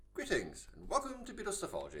Greetings, and welcome to Beatles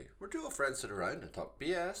Stuffology, where two old friends sit around and talk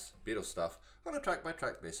BS, Beatles stuff, on a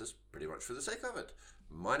track-by-track basis, pretty much for the sake of it.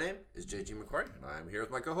 My name is JG McQuarrie, and I'm here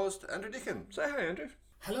with my co-host, Andrew Deacon. Say hi, Andrew.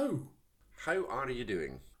 Hello. How are you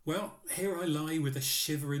doing? Well, here I lie with a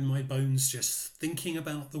shiver in my bones just thinking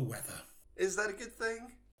about the weather. Is that a good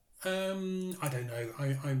thing? I don't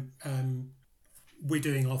know. We're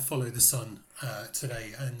doing I'll Follow the Sun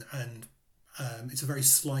today, and it's a very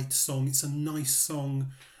slight song. It's a nice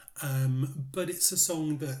song, but it's a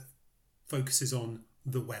song that focuses on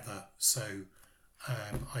the weather. So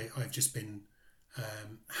I've just been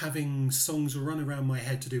having songs run around my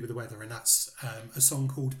head to do with the weather, and that's a song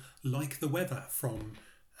called Like the Weather from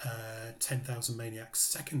 10,000 Maniacs'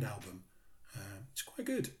 second album. It's quite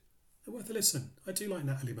good. They're worth a listen. I do like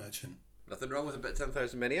Natalie Merchant. Nothing wrong with a bit of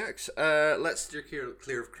 10,000 Maniacs. Let's steer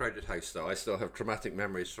clear of Crowded House, though. I still have traumatic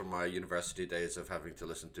memories from my university days of having to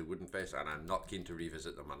listen to Wooden Face, and I'm not keen to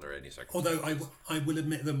revisit them under any circumstances. Although I will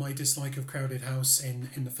admit that my dislike of Crowded House in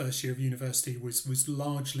the first year of university was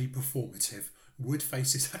largely performative.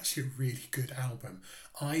 Woodface is actually a really good album.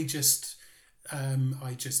 I just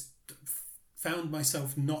found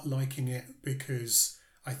myself not liking it because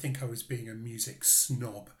I think I was being a music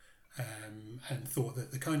snob, and thought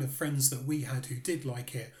that the kind of friends that we had who did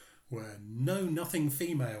like it were know-nothing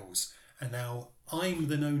females, and now I'm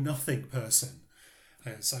the know-nothing person.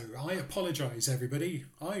 So I apologise, everybody.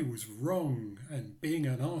 I was wrong and being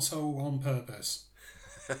an arsehole on purpose.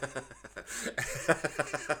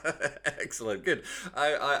 Excellent, good.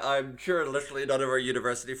 I'm sure literally none of our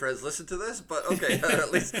university friends listen to this, but okay,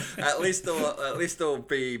 at least they'll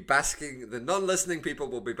be basking. The non-listening people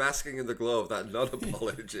will be basking in the glow of that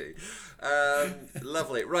non-apology.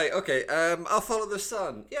 Lovely, right? Okay. I'll Follow the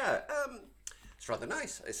Sun. Yeah. It's rather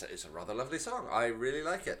nice. It's a rather lovely song. I really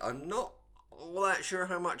like it. I'm not all that sure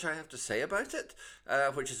how much I have to say about it,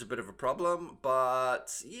 which is a bit of a problem.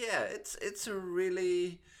 But yeah, it's a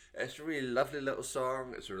really lovely little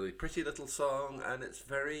song. It's a really pretty little song, and it's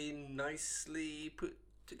very nicely put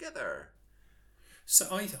together. So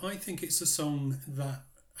I think it's a song that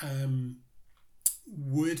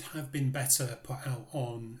would have been better put out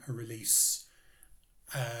on a release,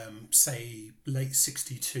 say late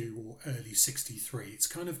 62 or early 63. It's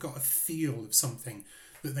kind of got a feel of something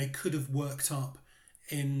that they could have worked up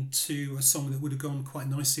into a song that would have gone quite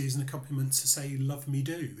nicely as an accompaniment to, say, Love Me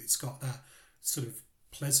Do. It's got that sort of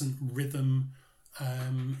pleasant rhythm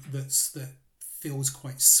that feels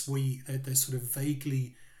quite sweet. There's sort of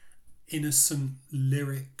vaguely innocent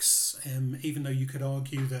lyrics, even though you could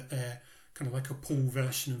argue that they're kind of like a Paul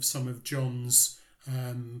version of some of John's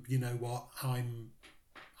you know what, I'm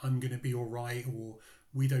going to be all right, or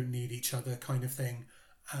we don't need each other kind of thing.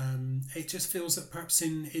 It just feels that perhaps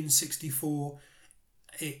in 64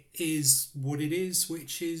 it is what it is,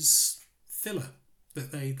 which is filler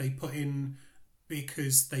that they put in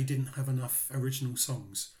because they didn't have enough original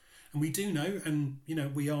songs. And we do know, and you know,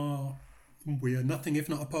 we are nothing if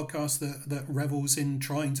not a podcast that revels in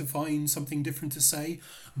trying to find something different to say,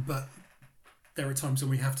 but there are times when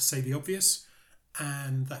we have to say the obvious,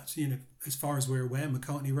 and that's, you know, as far as we're aware,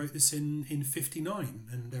 McCartney wrote this in 59,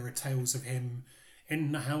 and there are tales of him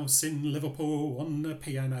in the house in Liverpool on the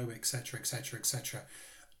piano, etc, etc, etc.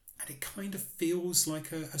 And it kind of feels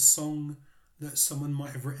like a song that someone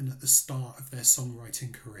might have written at the start of their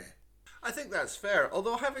songwriting career. I think that's fair.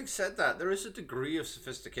 Although, having said that, there is a degree of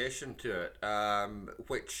sophistication to it,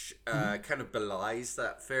 which kind of belies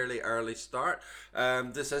that fairly early start.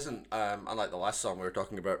 This isn't, unlike the last song we were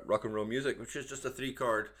talking about, rock and roll music, which is just a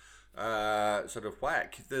 3-chord sort of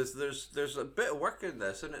whack. There's a bit of work in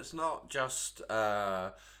this, and it's not just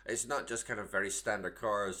kind of very standard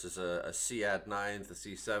chords. There's a C add 9th, a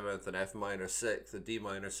C 7th, an F minor 6th, a D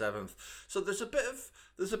minor 7th. So there's a bit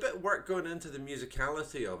of work going into the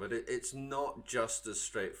musicality of it. It's not just as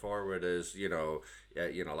straightforward as like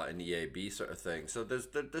an EAB sort of thing. So there's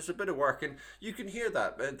a bit of work, and you can hear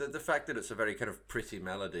that. The fact that it's a very kind of pretty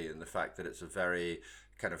melody, and the fact that it's a very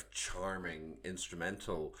kind of charming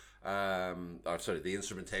instrumental. The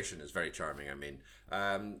instrumentation is very charming. I mean,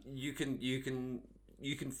 you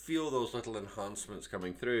can feel those little enhancements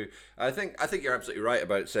coming through. I think you're absolutely right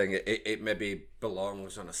about saying it maybe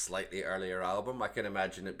belongs on a slightly earlier album. I can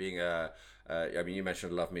imagine it being a I mean, you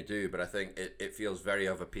mentioned "Love Me Do," but I think it feels very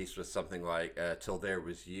of a piece with something like "Till There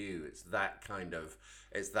Was You." It's that kind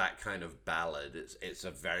of ballad. It's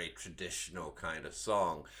a very traditional kind of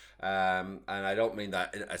song, and I don't mean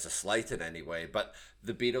that as a slight in any way. But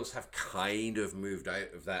the Beatles have kind of moved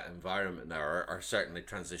out of that environment now, are certainly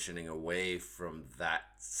transitioning away from that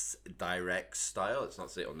direct style. It's not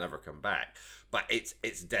to say it'll never come back, but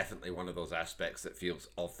it's definitely one of those aspects that feels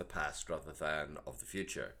of the past rather than of the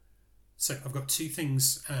future. So I've got two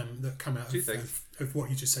things that come out of what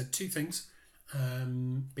you just said. Two things.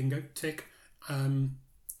 Bingo, tick.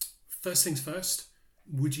 First things first,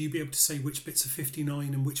 would you be able to say which bits are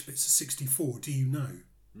 59 and which bits are 64? Do you know?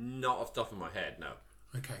 Not off the top of my head, no.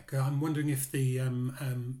 Okay, 'cause I'm wondering if the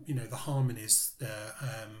the harmonies,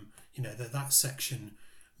 that section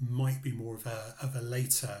might be more of a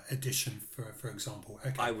later addition, for example.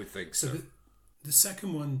 Okay, I would think so. The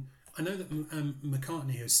second one, I know that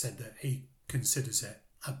McCartney has said that he considers it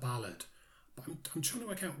a ballad, but I'm trying to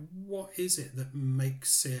work out what is it that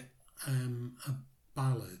makes it a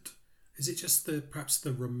ballad. Is it just perhaps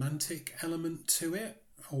the romantic element to it,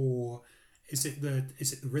 or is it the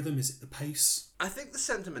rhythm? Is it the pace? I think the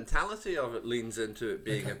sentimentality of it leans into it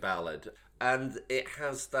being a ballad, and it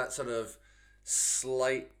has that sort of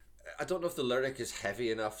slight. I don't know if the lyric is heavy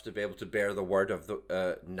enough to be able to bear the word of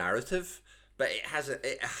the narrative, but it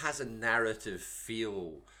has a narrative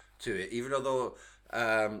feel to it, even although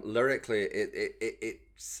lyrically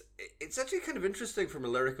it's actually kind of interesting from a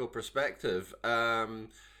lyrical perspective.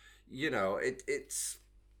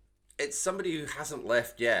 It's somebody who hasn't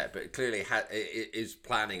left yet, but clearly is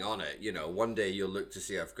planning on it. One day you'll look to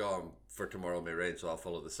see I've gone, for tomorrow may rain, so I'll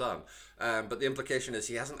follow the sun. But the implication is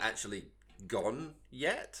he hasn't actually gone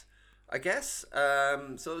yet, I guess.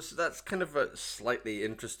 So that's kind of a slightly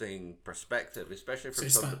interesting perspective, especially from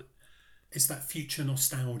somebody. It's that future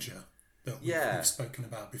nostalgia that we've spoken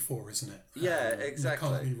about before, isn't it? Yeah, exactly.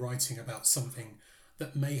 McCartney writing about something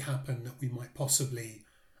that may happen that we might possibly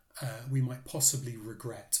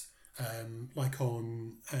regret, like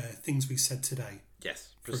on Things We Said Today.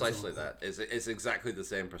 Yes, precisely that. It's exactly the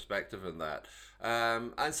same perspective in that.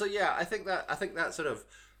 And so I think that sort of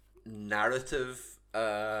narrative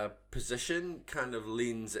position kind of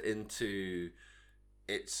leans into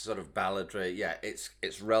its sort of balladry. Yeah,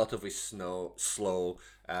 it's relatively slow.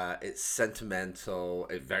 It's sentimental.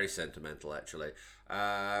 It's very sentimental, actually,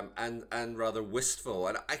 and rather wistful.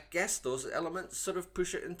 And I guess those elements sort of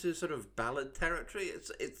push it into sort of ballad territory.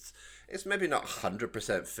 It's maybe not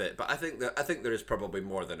 100% fit, but I think there is probably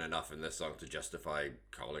more than enough in this song to justify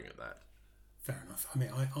calling it that. Fair enough. I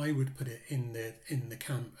mean, I would put it in the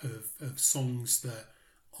camp of songs that,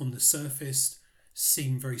 on the surface,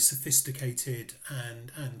 seem very sophisticated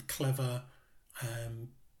and clever,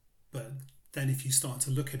 but then if you start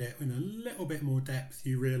to look at it in a little bit more depth,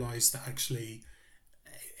 you realise that actually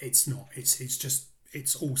it's not.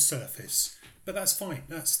 It's all surface. But that's fine.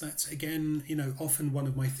 That's again, often one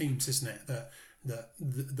of my themes, isn't it? That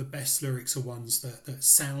the best lyrics are ones that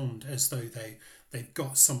sound as though they've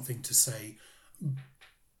got something to say,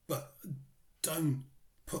 but don't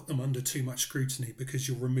put them under too much scrutiny because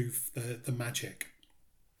you'll remove the magic.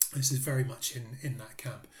 This is very much in that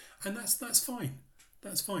camp, and that's fine.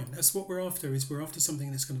 That's fine. That's what we're after. We're after something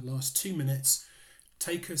that's going to last 2 minutes,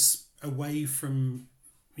 take us away from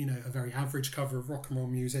a very average cover of rock and roll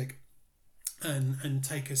music, and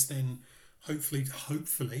take us then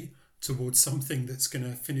hopefully towards something that's going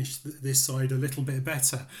to finish this side a little bit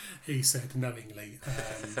better. He said knowingly.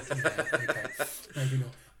 Okay, maybe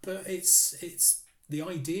not. But it's the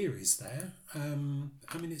idea is there. And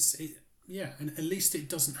at least it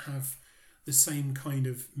doesn't have the same kind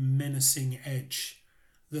of menacing edge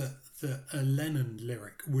that a Lennon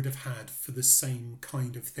lyric would have had for the same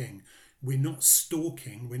kind of thing. We're not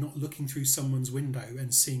stalking, we're not looking through someone's window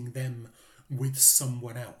and seeing them with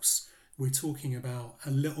someone else. We're talking about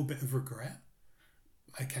a little bit of regret.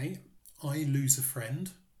 Okay, I lose a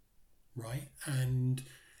friend, right? And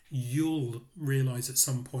you'll realise at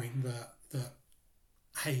some point that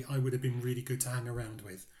hey, I would have been really good to hang around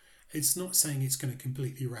with. It's not saying it's going to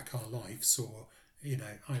completely wreck our lives, or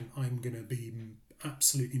I'm going to be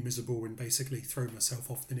absolutely miserable and basically throw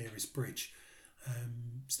myself off the nearest bridge.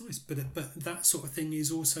 It's nice, but that sort of thing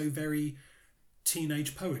is also very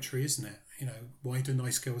teenage poetry, isn't it? Why do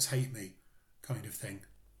nice girls hate me, kind of thing.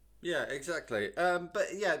 Yeah, exactly. But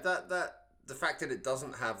yeah, that the fact that it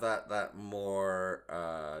doesn't have that more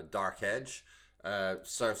dark edge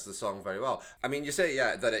serves the song very well. I mean, you say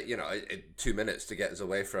that it 2 minutes to get us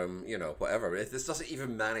away from whatever. If this doesn't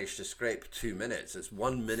even manage to scrape 2 minutes, it's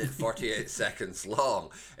 1 minute 48 seconds long.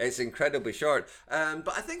 It's incredibly short.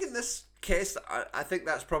 But I think in this case, I think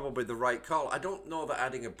that's probably the right call. I don't know that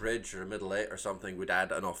adding a bridge or a middle eight or something would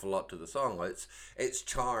add an awful lot to the song. Its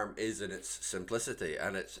charm is in its simplicity,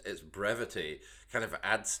 and its brevity kind of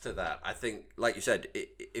adds to that. I think, like you said,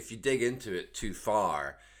 if you dig into it too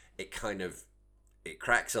far, it kind of it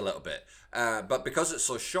cracks a little bit. But because it's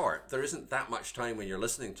so short, there isn't that much time when you're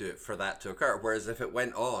listening to it for that to occur. Whereas if it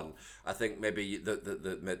went on, I think maybe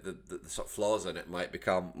the sort of flaws in it might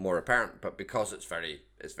become more apparent. But because it's very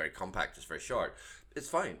compact, it's very short, it's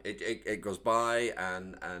fine. It goes by,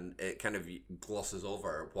 and it kind of glosses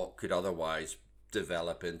over what could otherwise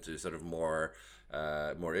develop into sort of more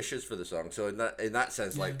issues for the song. So in that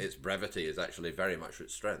sense, like, its brevity is actually very much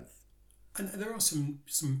its strength. And there are some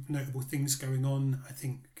notable things going on. I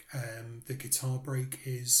think the guitar break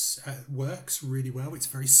works really well. It's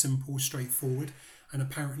very simple, straightforward, and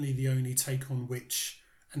apparently the only take on which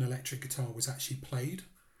an electric guitar was actually played.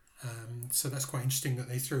 So that's quite interesting that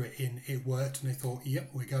they threw it in. It worked, and they thought,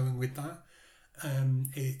 "Yep, we're going with that."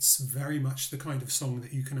 It's very much the kind of song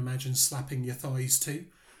that you can imagine slapping your thighs to,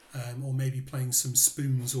 or maybe playing some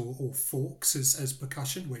spoons or forks as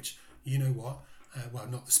percussion. Which, you know what? Well,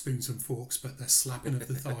 not the spoons and forks, but the slapping of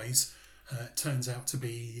the thighs turns out to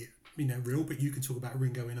be, real. But you can talk about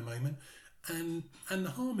Ringo in a moment, and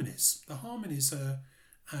the harmonies. The harmonies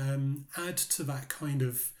add to that kind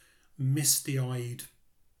of misty-eyed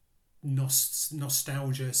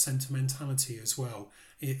nostalgia, sentimentality as well.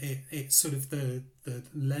 It sort of the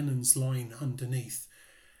Lennon's line underneath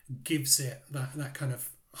gives it that kind of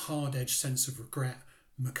hard-edged sense of regret.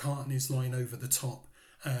 McCartney's line over the top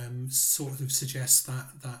sort of suggests that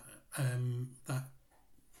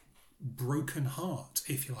broken heart,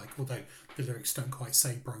 if you like, although the lyrics don't quite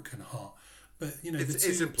say broken heart, but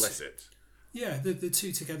it's implicit. Yeah, the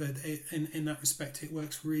two together in that respect, it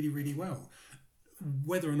works really, really well.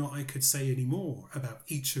 Whether or not I could say any more about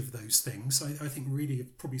each of those things, I think really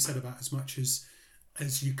I've probably said about as much as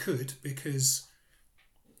you could, because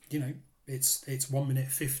it's 1 minute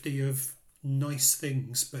 50 of nice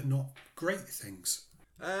things but not great things.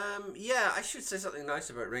 I should say something nice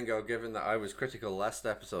about Ringo, given that I was critical last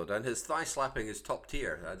episode, and his thigh slapping is top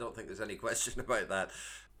tier. I don't think there's any question about that.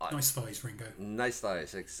 Nice thighs, Ringo. Nice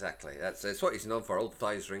thighs, exactly. It's what he's known for, old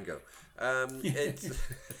thighs, Ringo. It's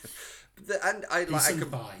and I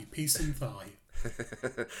peace and thigh.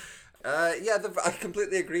 I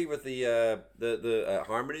completely agree with the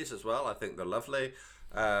harmonies as well. I think they're lovely.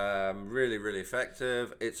 Really, really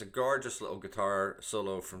effective. It's a gorgeous little guitar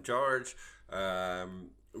solo from George.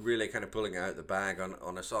 Really kind of pulling out the bag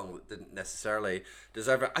on a song that didn't necessarily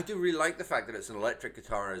deserve it. I do really like the fact that it's an electric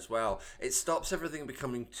guitar as well. It stops everything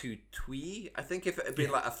becoming too twee. I think if it had been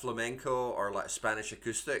like a flamenco or like a Spanish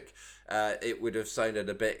acoustic, it would have sounded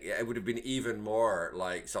it would have been even more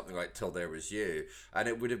like something like Till There Was You. And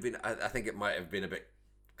it would have been, I think it might have been a bit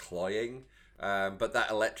cloying. But that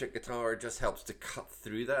electric guitar just helps to cut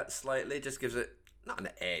through that slightly, just gives it not an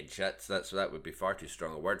edge. That would be far too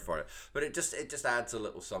strong a word for it. But it just adds a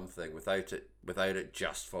little something without it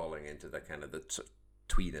just falling into the kind of the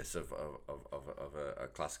tweeness of a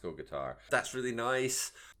classical guitar. That's really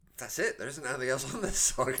nice. That's it. There isn't anything else on this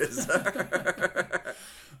song, is there?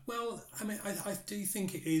 Well, I mean, I do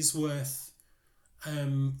think it is worth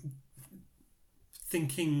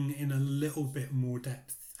thinking in a little bit more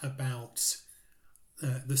depth about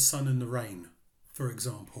the sun and the rain, for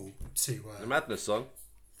example. The Madness song.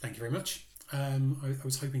 Thank you very much. I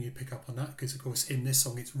was hoping you'd pick up on that, because of course in this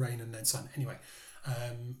song it's rain and then sun. Anyway,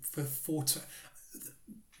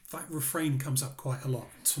 that refrain comes up quite a lot.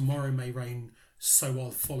 Tomorrow may rain, so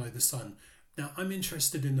I'll follow the sun. Now I'm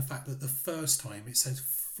interested in the fact that the first time it says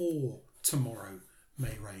for tomorrow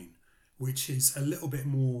may rain, which is a little bit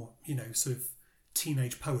more, sort of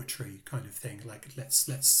teenage poetry kind of thing. Like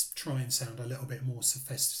let's try and sound a little bit more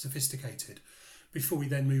sophisticated before we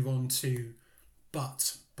then move on to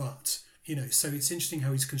but. So it's interesting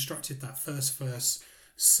how he's constructed that first verse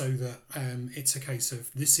so that it's a case of,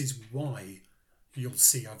 this is why you'll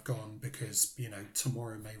see I've gone, because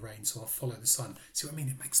tomorrow may rain, so I'll follow the sun. See what I mean?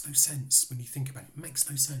 It makes no sense when you think about it. It makes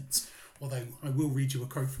no sense. Although I will read you a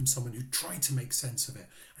quote from someone who tried to make sense of it,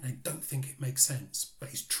 and I don't think it makes sense, but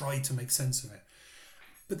he's tried to make sense of it.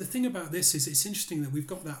 But the thing about this is, it's interesting that we've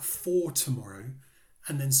got that for tomorrow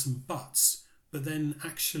and then some buts. But then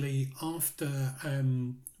actually after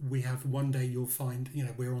we have one day you'll find,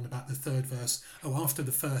 we're on about the third verse. After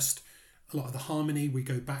the first, a lot of the harmony, we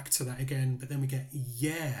go back to that again. But then we get,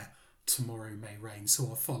 tomorrow may rain, so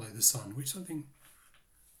I'll follow the sun. Which I think,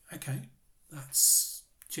 okay, that's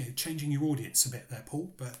changing your audience a bit there,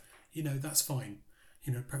 Paul. But, that's fine.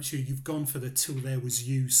 Perhaps you've gone for the Till There Was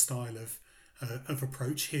You style of of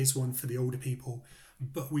approach. Here's one for the older people,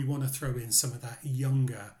 but we want to throw in some of that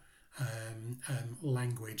younger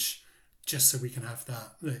language, just so we can have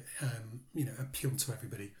that appeal to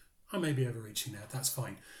everybody. I may be overreaching there. That's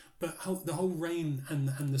fine, but the whole rain and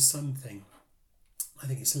the sun thing, I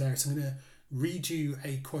think it's hilarious. I'm going to read you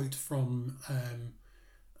a quote from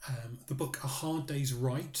the book A Hard Day's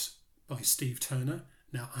Right by Steve Turner.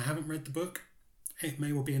 Now, I haven't read the book. It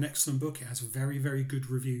may well be an excellent book. It has very, very good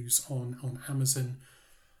reviews on Amazon.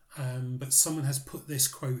 But someone has put this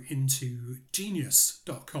quote into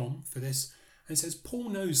genius.com for this. And it says, Paul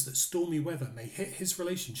knows that stormy weather may hit his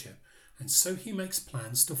relationship, and so he makes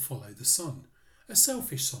plans to follow the sun. A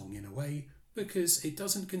selfish song in a way, because it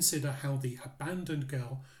doesn't consider how the abandoned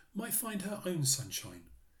girl might find her own sunshine.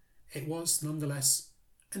 It was, nonetheless,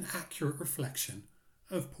 an accurate reflection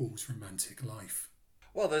of Paul's romantic life.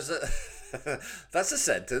 Well, there's a that's a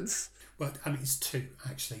sentence. Well, I mean, it's two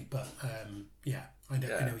actually, but yeah, I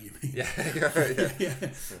know what you mean.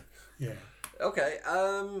 Yeah. Okay.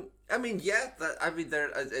 I mean,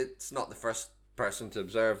 it's not the first person to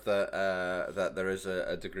observe that there is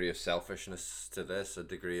a degree of selfishness to this, a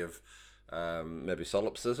degree of maybe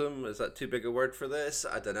solipsism. Is that too big a word for this?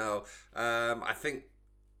 I don't know. I think.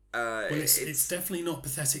 It's definitely not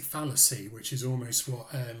pathetic fallacy, which is almost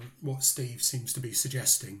what Steve seems to be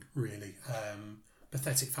suggesting, really.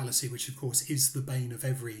 Pathetic fallacy, which of course is the bane of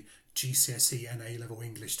every GCSE and A-level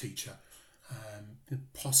English teacher.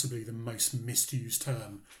 Possibly the most misused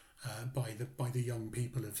term by the young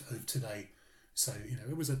people of today. So,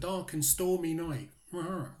 it was a dark and stormy night.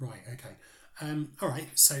 Right, okay. All right,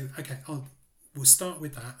 so, okay, we'll start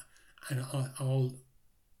with that, and I'll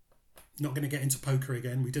not going to get into poker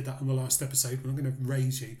again. We did that on the last episode. We're not going to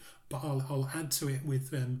raise you, but I'll add to it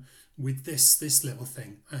with this little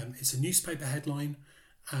thing. It's a newspaper headline,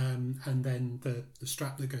 and then the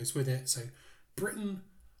strap that goes with it. So, Britain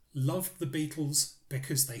loved the Beatles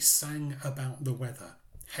because they sang about the weather.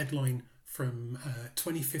 Headline from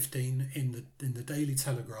 2015 in the Daily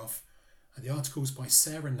Telegraph. The article's by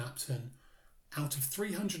Sarah Napton. Out of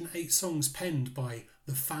 308 songs penned by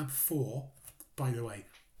the Fab Four, by the way,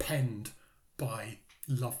 penned by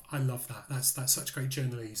I love that. That's such great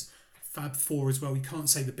journalese. Fab Four as well. We can't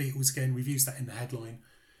say the Beatles again. We've used that in the headline.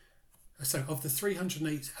 So of the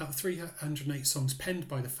 308 songs penned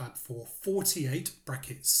by the Fab Four, 48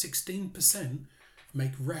 brackets 16%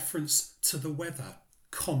 make reference to the weather,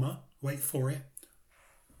 comma, wait for it,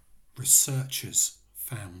 researchers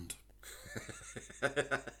found.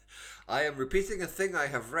 I am repeating a thing I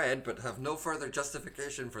have read, but have no further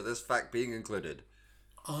justification for this fact being included.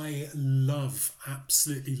 I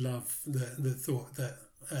absolutely love the thought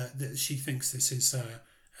that she thinks this is a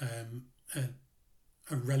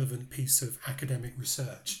relevant piece of academic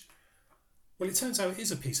research. Well, it turns out it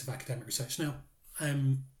is a piece of academic research. Now,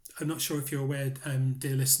 I'm not sure if you're aware,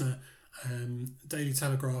 dear listener, Daily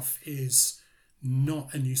Telegraph is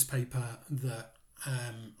not a newspaper that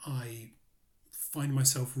I find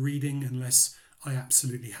myself reading unless I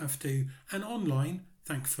absolutely have to. And online,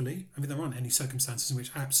 thankfully, I mean, there aren't any circumstances in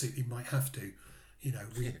which I absolutely might have to. We're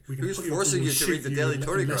going Who's forcing you to read the Daily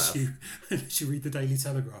Telegraph? Unless you read the Daily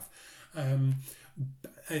Telegraph.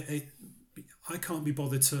 I can't be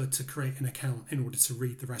bothered to create an account in order to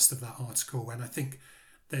read the rest of that article, and I think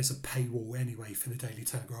there's a paywall anyway for the Daily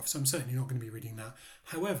Telegraph, so I'm certainly not going to be reading that.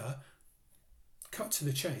 However, cut to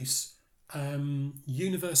the chase,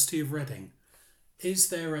 University of Reading. Is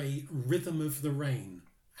there a rhythm of the rain,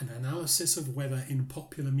 an analysis of weather in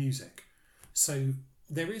popular music? So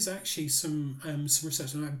there is actually some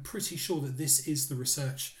research, and I'm pretty sure that this is the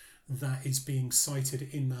research that is being cited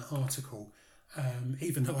in that article,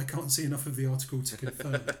 even though I can't see enough of the article to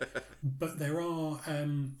confirm it. But there are,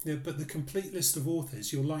 but the complete list of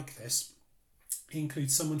authors, you'll like this,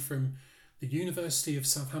 includes someone from the University of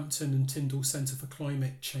Southampton and Tyndall Centre for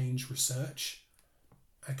Climate Change Research,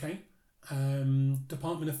 okay,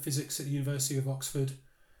 Department of Physics at the University of Oxford,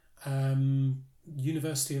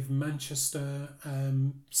 University of Manchester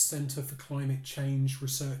Centre for Climate Change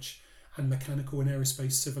Research and Mechanical and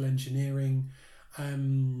Aerospace Civil Engineering,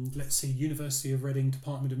 University of Reading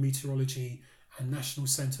Department of Meteorology and National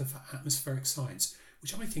Centre for Atmospheric Science,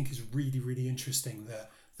 which I think is really, really interesting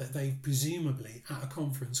that they presumably at a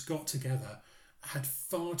conference got together, had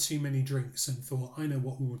far too many drinks and thought, I know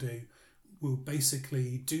what we'll do. We'll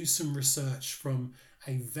basically do some research from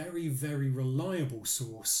a very, very reliable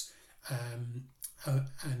source and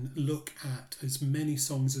look at as many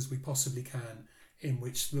songs as we possibly can in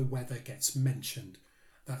which the weather gets mentioned.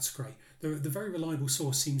 That's great. The very reliable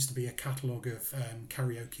source seems to be a catalogue of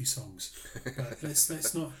karaoke songs, but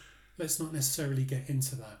let's not necessarily get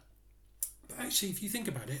into that. But actually, if you think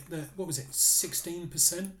about it, what was it,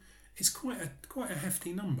 16%? It's quite a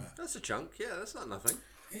hefty number. That's a chunk. Yeah, that's not nothing.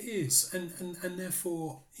 It is, and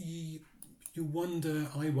therefore you wonder.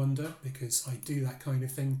 I wonder, because I do that kind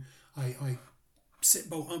of thing. I sit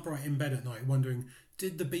bolt upright in bed at night, wondering,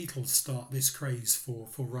 did the Beatles start this craze for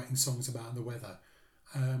writing songs about the weather?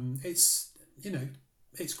 It's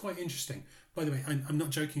it's quite interesting. By the way, I'm not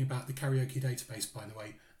joking about the karaoke database. By the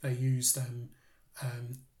way, they used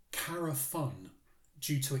Carafun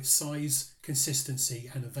due to its size, consistency,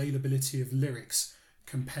 and availability of lyrics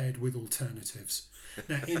compared with alternatives.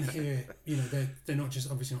 Now, in here, they're not just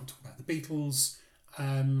obviously not talking about the Beatles,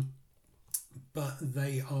 but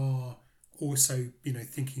they are also,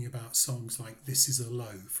 thinking about songs like "This Is a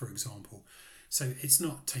Low," for example. So it's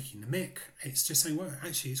not taking the mick. It's just saying, well,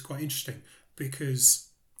 actually, it's quite interesting because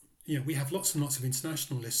we have lots and lots of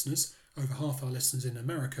international listeners. Over half our listeners in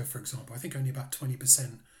America, for example. I think only about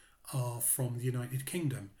 20% are from the United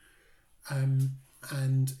Kingdom.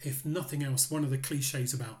 And if nothing else, one of the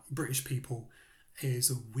cliches about British people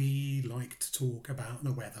is we like to talk about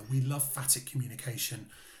the weather. We love phatic communication,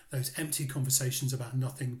 those empty conversations about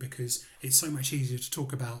nothing, because it's so much easier to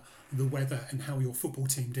talk about the weather and how your football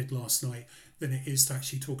team did last night than it is to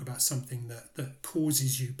actually talk about something that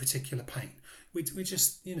causes you particular pain. We're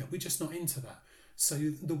just not into that. So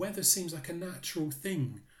the weather seems like a natural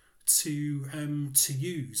thing to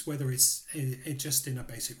use, whether it's just in a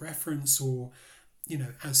basic reference or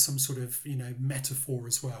as some sort of metaphor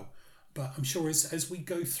as well. But I'm sure as we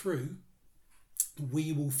go through,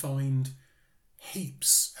 we will find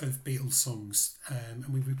heaps of Beatles songs, and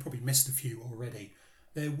we've probably missed a few already.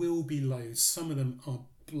 There will be loads. Some of them are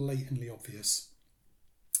blatantly obvious,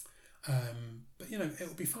 but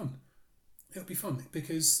it'll be fun. It'll be fun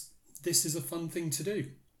because this is a fun thing to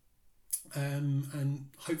do, and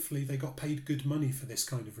hopefully they got paid good money for this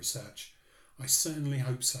kind of research. I certainly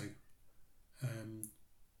hope so.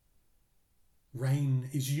 Rain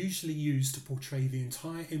is usually used to portray the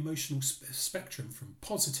entire emotional spectrum from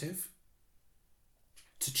positive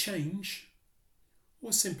to change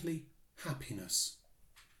or simply happiness,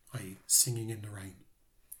 i.e. singing in the rain.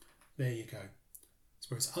 There you go.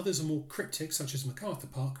 Whereas others are more cryptic, such as MacArthur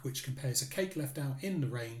Park, which compares a cake left out in the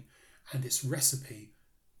rain and its recipe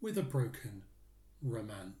with a broken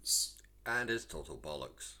romance. And it's total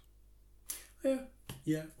bollocks.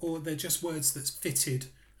 Yeah. Or they're just words that fitted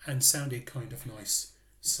and sounded kind of nice.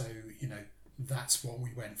 So, that's what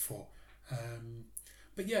we went for.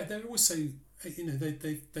 But yeah, they're also,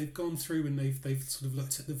 they've gone through and they've sort of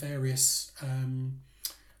looked at the various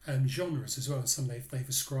genres as well. And some they've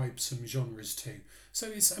ascribed some genres to. So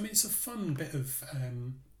it's a fun bit of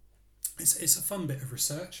it's a fun bit of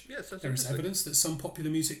research. Yes, that's there is evidence that some popular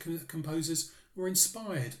music composers were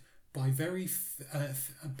inspired by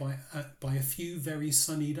by a few very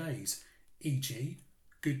sunny days, e.g.,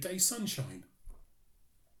 Good Day Sunshine.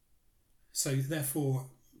 So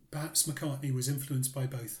therefore, perhaps McCartney was influenced by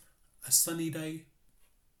both a sunny day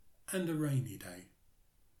and a rainy day.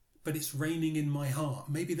 But it's raining in my heart.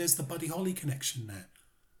 Maybe there's the Buddy Holly connection there.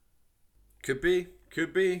 Could be.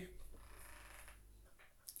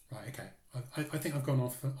 Right, okay. I think I've gone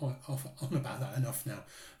off on about that enough now.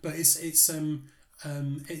 But it's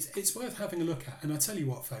worth having a look at. And I tell you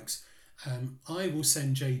what, folks, I will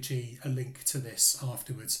send JG a link to this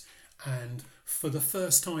afterwards. And for the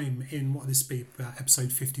first time in what this be about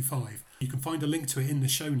episode 55, you can find a link to it in the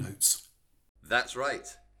show notes. That's right.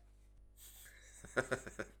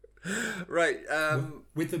 Right.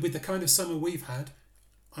 With the kind of summer we've had,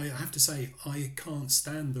 I have to say I can't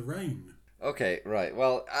stand the rain. Okay, right.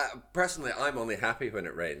 Well, personally, I'm only happy when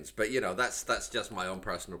it rains, but that's just my own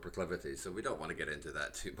personal proclivity, so we don't want to get into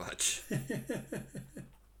that too much.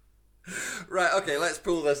 Right. Okay, let's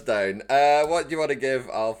pull this down. What do you want to give?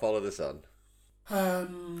 I'll Follow the Sun.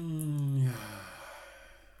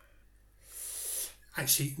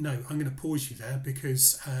 Actually, no. I'm going to pause you there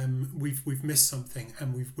because we've missed something,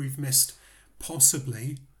 and we've missed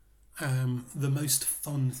possibly the most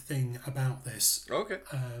fun thing about this. Okay.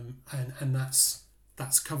 And that's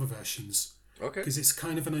cover versions. Okay. Because it's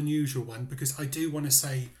kind of an unusual one. Because I do want to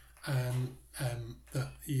say that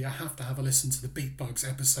you have to have a listen to the Beat Bugs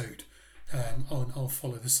episode on I'll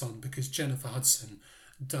Follow the Sun, because Jennifer Hudson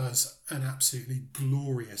does an absolutely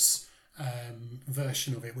glorious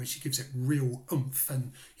version of it, where she gives it real oomph,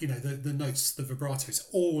 and the notes, the vibratos,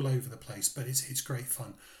 all over the place. But it's great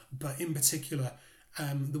fun. But in particular,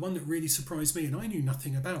 the one that really surprised me, and I knew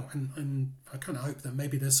nothing about, and I kind of hope that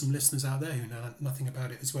maybe there's some listeners out there who know nothing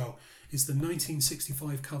about it as well, is the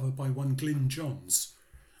 1965 cover by one Glyn Johns,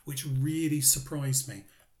 which really surprised me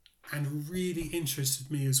and really interested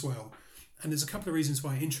me as well. And there's a couple of reasons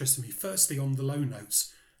why it interested me. Firstly, on the low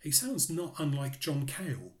notes, he sounds not unlike John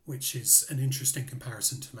Cale, which is an interesting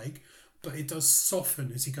comparison to make, but it does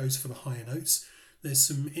soften as he goes for the higher notes. There's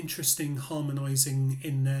some interesting harmonising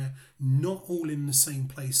in there, not all in the same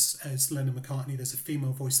place as Lennon McCartney. There's a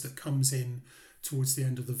female voice that comes in towards the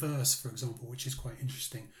end of the verse, for example, which is quite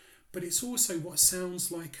interesting. But it's also what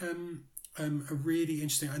sounds like a really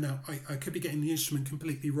interesting. Now, I could be getting the instrument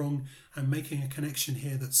completely wrong and making a connection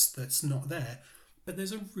here that's not there, but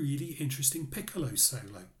there's a really interesting piccolo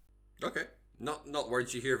solo. Okay, not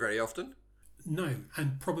words you hear very often. No,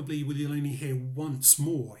 and probably we'll only hear once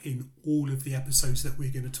more in all of the episodes that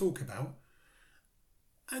we're going to talk about.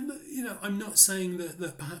 And, I'm not saying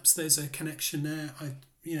that perhaps there's a connection there.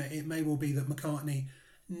 It may well be that McCartney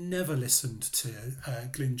never listened to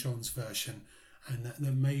Glyn Johns' version, and that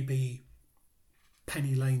there may be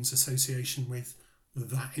Penny Lane's association with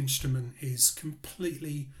that instrument is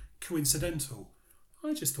completely coincidental.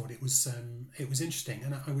 I just thought it was interesting,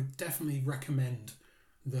 and I would definitely recommend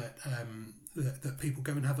that people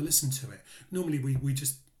go and have a listen to it. Normally we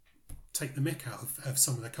just take the mick out of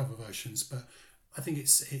some of the cover versions, but I think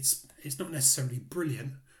it's not necessarily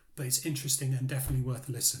brilliant, but it's interesting and definitely worth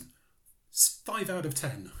a listen. It's 5 out of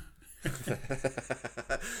 10.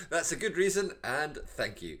 That's a good reason, and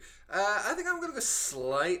thank you. I think I'm going to go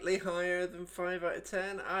slightly higher than 5 out of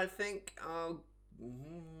 10. I think I'll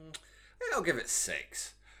give it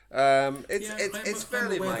 6. It's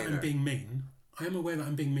fairly minor. I'm being mean. I am aware that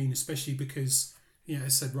I'm being mean, especially because, I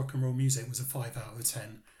said Rock and Roll Music was a 5 out of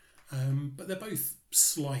 10. But they're both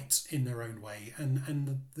slight in their own way,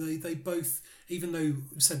 and they both, even though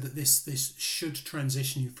said that this should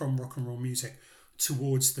transition you from rock and roll music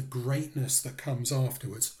towards the greatness that comes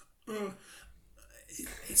afterwards,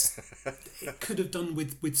 it could have done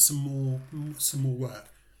with some more work.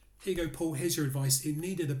 Here you go, Paul. Here's your advice. It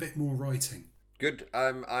needed a bit more writing. Good.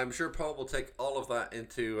 I'm sure Paul will take all of that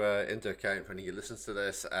into account when he listens to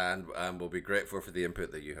this, and will be grateful for the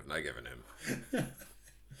input that you have now given him.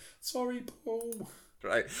 Sorry, Paul.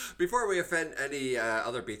 Right. Before we offend any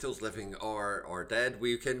other Beatles, living or dead,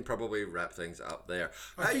 we can probably wrap things up there.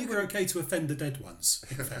 I think we're okay to offend the dead ones,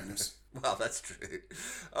 in fairness. Well, that's true.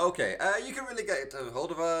 Okay, you can really get a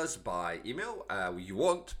hold of us by email. You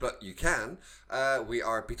won't, but you can. We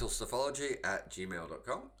are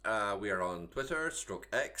BeatlesStuffology@gmail.com. We are on Twitter,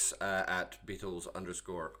 /X, at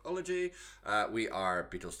Beatles_ology. We are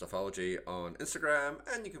BeatlesStuffology on Instagram,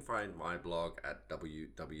 and you can find my blog at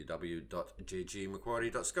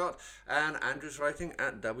www.jgmacquarie.scot, and Andrew's writing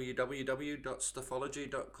at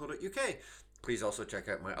www.stuffology.co.uk. Please also check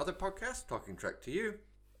out my other podcast, Talking Trek to You,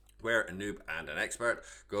 where a noob and an expert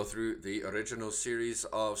go through the original series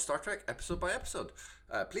of Star Trek episode by episode.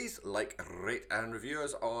 Please like, rate, and review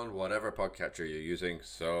us on whatever podcatcher you're using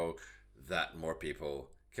so that more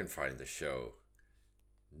people can find the show.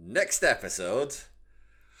 Next episode,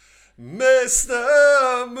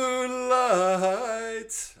 Mr.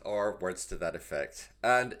 Moonlight, or words to that effect.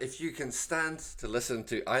 And if you can stand to listen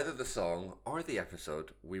to either the song or the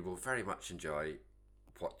episode, we will very much enjoy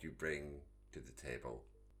what you bring to the table.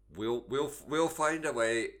 We'll find a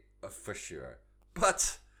way for sure.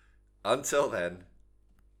 But until then,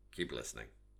 keep listening.